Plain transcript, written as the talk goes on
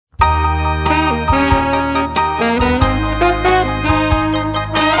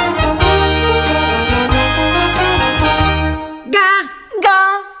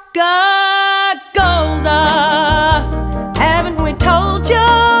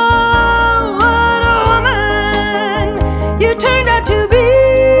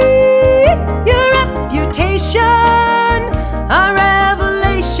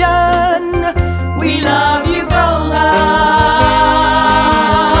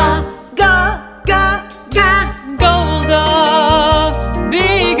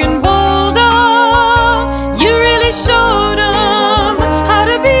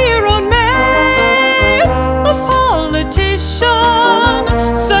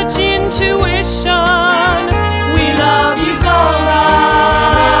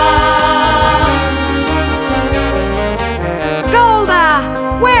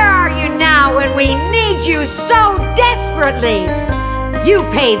proudly. You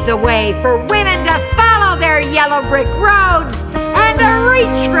paved the way for women to follow their yellow brick roads and to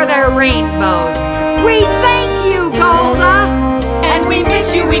reach for their rainbows. We thank you, Golda. And we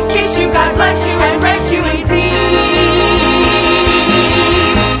miss you, we kiss you, God bless you, and rest you in peace.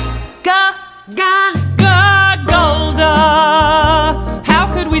 Golda,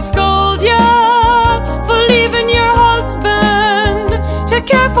 how could we scold ya for leaving your husband to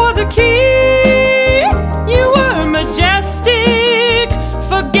care for the kids? You were majestic,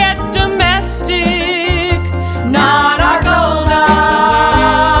 forget domestic, not our Golda.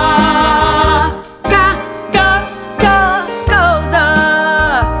 Golda,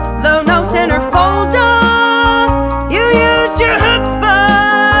 though no sinner folder, you used your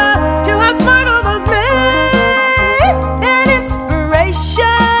chutzpah to outsmart all those men, an inspiration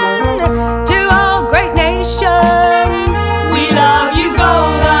to all great nations. We love you,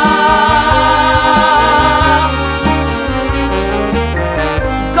 Golda.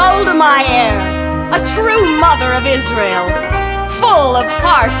 Golda Meir, a true mother of Israel, full of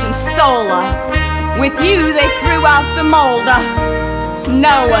heart and soul. With you they threw out the molda.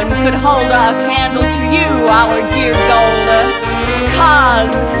 No one could hold a candle to you, our dear Golda,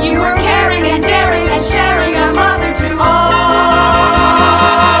 'cause you were caring and daring and sharing, a mother to all.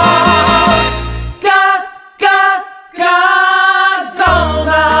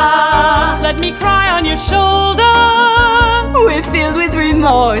 Golda, let me cry on your shoulder. We're filled with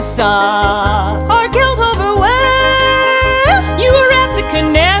remorse, our guilt overwhelms. You were at the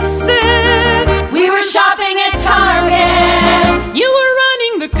Knesset, we were shopping at Target. You were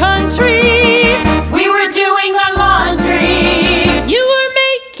running the country, we were doing the laundry. You were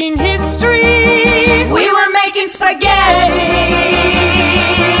making history, we were making spaghetti.